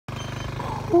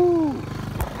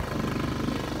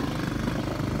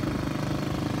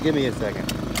Give me a second.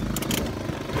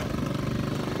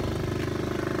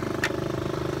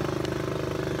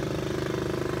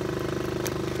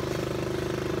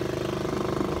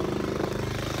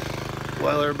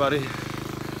 Well, everybody,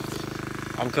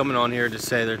 I'm coming on here to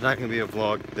say there's not going to be a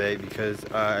vlog today because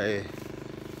I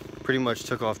pretty much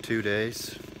took off 2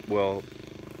 days. Well,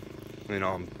 you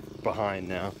know, I'm behind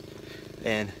now,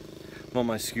 and I'm on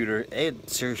my scooter. It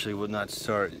seriously would not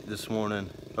start this morning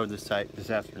or this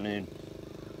afternoon.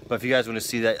 But if you guys want to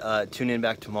see that, tune in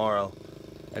back tomorrow,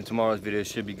 and tomorrow's video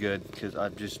should be good because I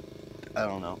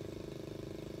don't know.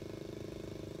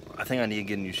 I think I need to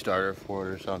get a new starter for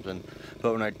it or something.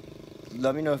 But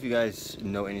let me know if you guys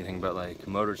know anything about like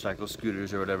motorcycle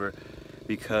scooters or whatever,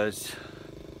 because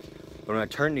when I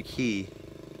turn the key,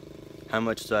 how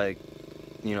much, like,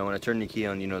 you know, when I turn the key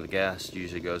on, you know, the gas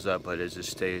usually goes up, but it just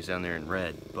stays down there in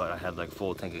red. But I had like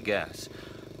full tank of gas.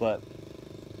 But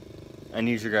I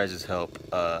need your guys' help.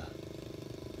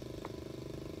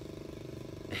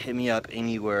 Hit me up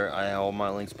anywhere. All my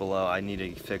links below. I need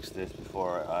to fix this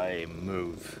before I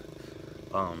move.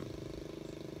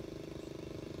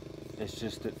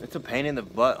 It's a pain in the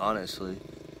butt, honestly.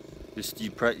 Just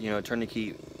turn the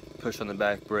key, push on the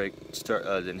back brake, start,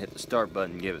 then hit the start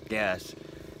button, give it gas.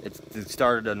 The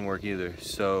starter doesn't work either,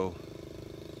 so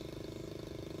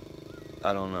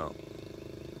I don't know.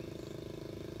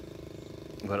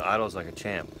 But idle's like a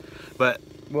champ. But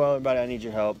well, everybody, I need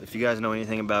your help. If you guys know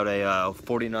anything about a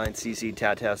 49cc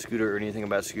Tata scooter or anything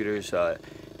about scooters,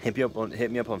 hit me up on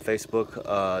Facebook.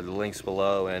 The link's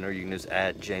below, or you can just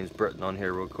add James Britton on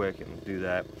here real quick and do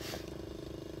that.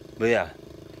 But yeah,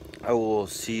 I will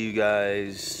see you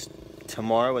guys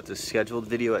tomorrow with the scheduled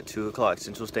video at 2 o'clock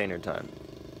Central Standard Time.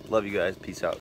 Love you guys. Peace out.